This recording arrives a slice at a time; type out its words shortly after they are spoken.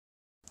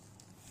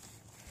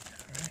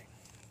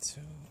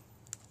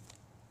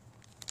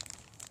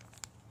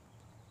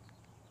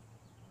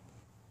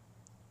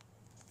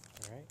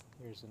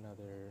Here's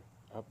another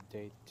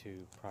update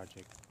to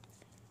Project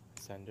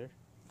Ascender.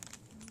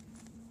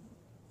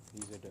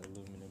 These are the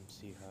aluminum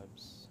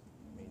C-hubs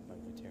made by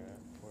Vaterra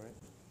for it.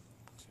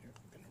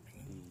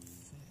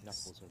 The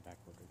knuckles are back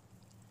ordered.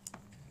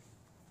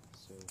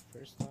 So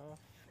first off,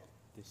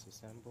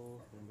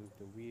 disassemble, remove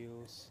the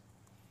wheels,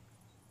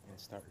 and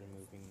start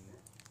removing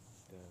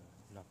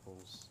the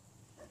knuckles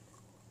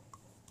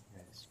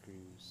and the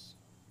screws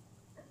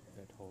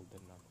that hold the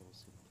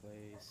knuckles in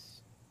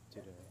place to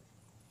the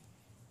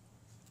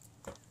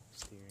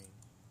steering.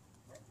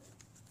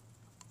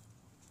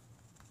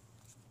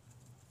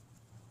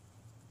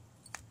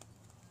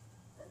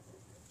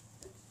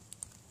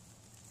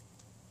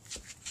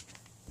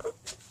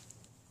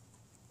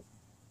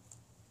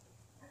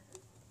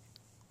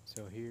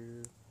 So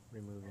here,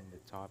 removing the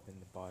top and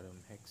the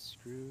bottom hex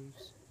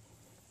screws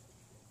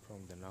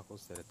from the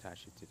knuckles that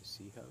attach it to the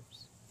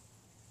C-hubs.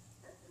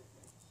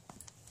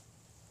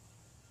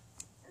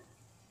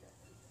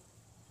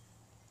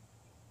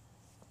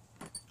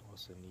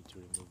 Also need to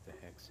remove the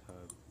hex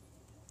hub.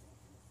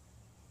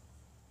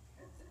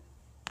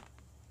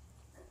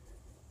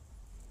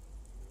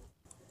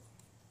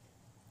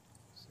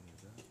 Loosen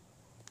it up.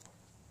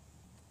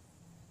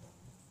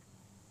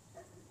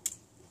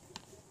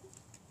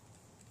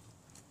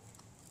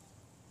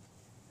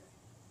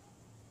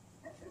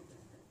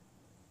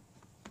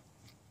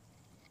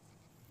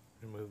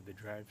 Remove the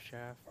drive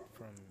shaft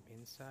from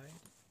inside.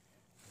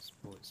 Just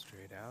pull it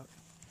straight out.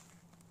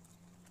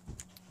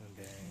 And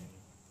then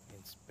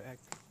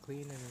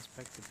clean and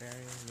inspect the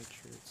bearing. Make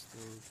sure it's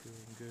still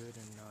doing good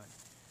and not,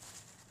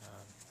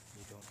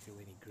 you don't feel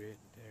any grit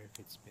there if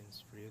it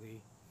spins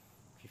freely.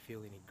 If you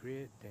feel any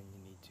grit, then you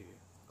need to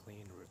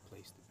clean or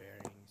replace the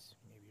bearings.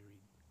 Maybe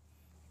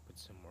put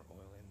some more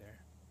oil in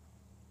there.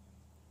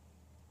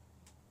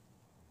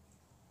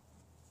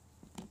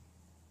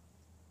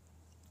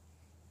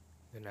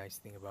 The nice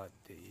thing about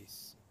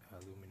these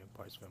aluminum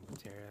parts from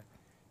Vaterra,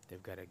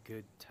 they've got a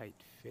good tight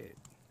fit,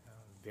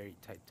 very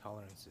tight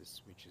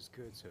tolerances, which is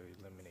good, so it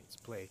eliminates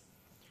play.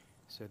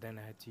 So then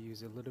I had to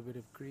use a little bit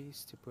of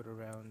grease to put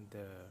around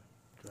the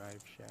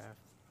drive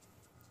shaft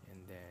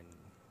and then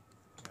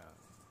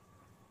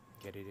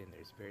get it in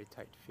there. It's very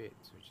tight fit,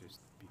 so just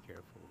be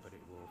careful, but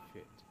it will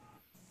fit.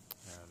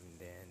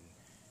 Then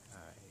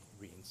I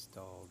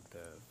reinstalled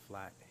the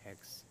flat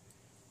hex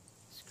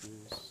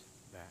screws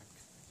back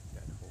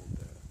that hold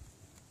the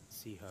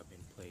C-hub in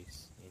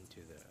place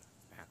into the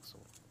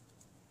axle.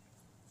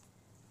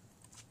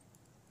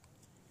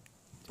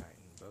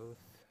 Tighten both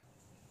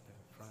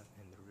the front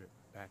and the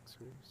back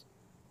screws.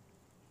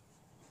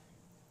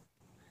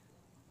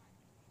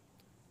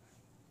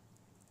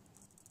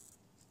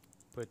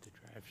 Put the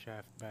drive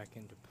shaft back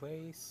into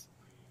place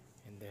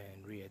and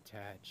then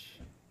reattach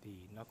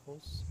the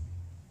knuckles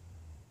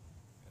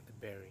and the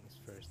bearings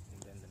first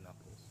and then the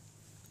knuckles.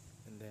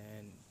 And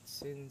then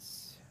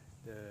since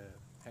the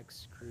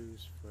hex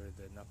screws for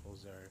the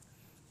knuckles are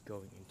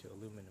going into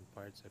aluminum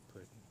parts, I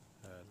put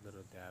a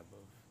little dab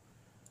of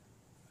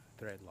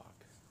thread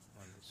lock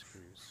on the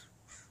screws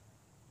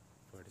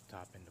for the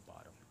top and the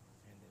bottom,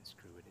 and then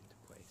screw it into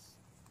place.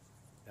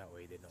 That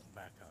way they don't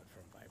back out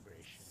from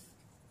vibration.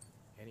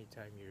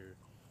 Anytime you're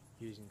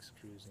using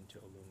screws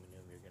into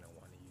aluminum, you're going to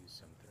want to use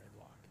some thread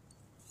lock.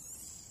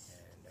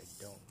 And I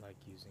don't like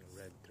using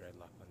red thread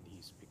lock on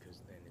these because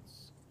then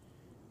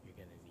you're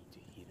going to need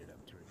to heat it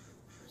up to remove.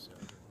 So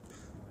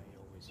I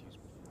always use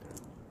blue thread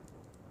lock.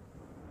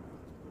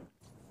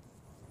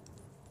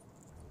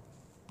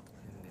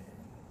 And then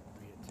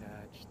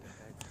reattach the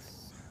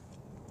hex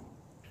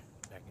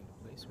back into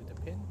place with a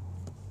pin.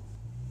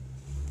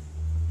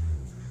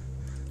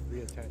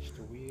 Reattach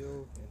the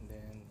wheel and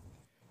then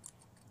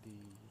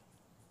the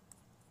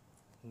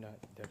nut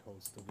that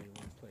holds the wheel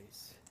in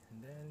place.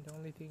 And then the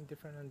only thing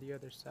different on the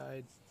other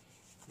side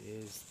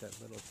is that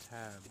little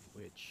tab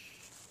which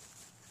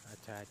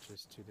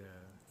attaches to the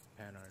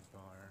panhard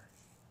bar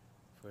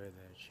for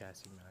the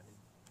chassis mounted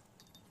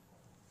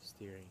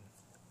steering.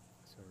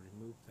 So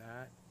remove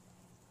that,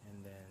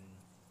 and then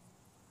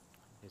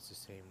it's the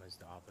same as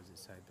the opposite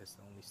side. That's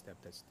the only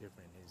step that's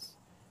different, is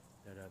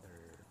that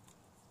other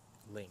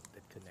link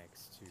that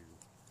connects to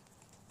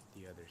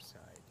the other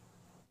side.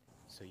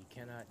 So you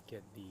cannot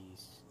get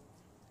these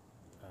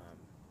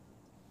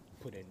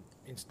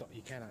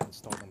you cannot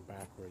install them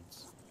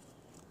backwards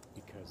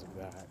because of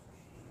that.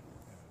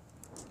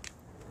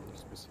 They're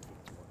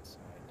specific to one side.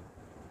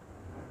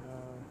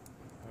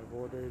 I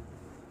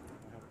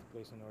have to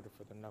place an order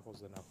for the knuckles.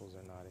 The knuckles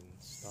are not in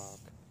stock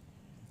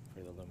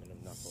for the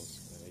aluminum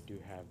knuckles. And I do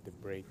have the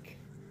brake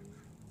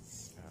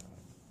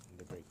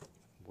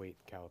weight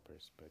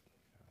calipers, but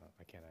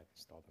I cannot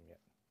install them yet.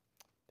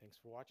 Thanks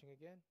for watching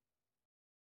again.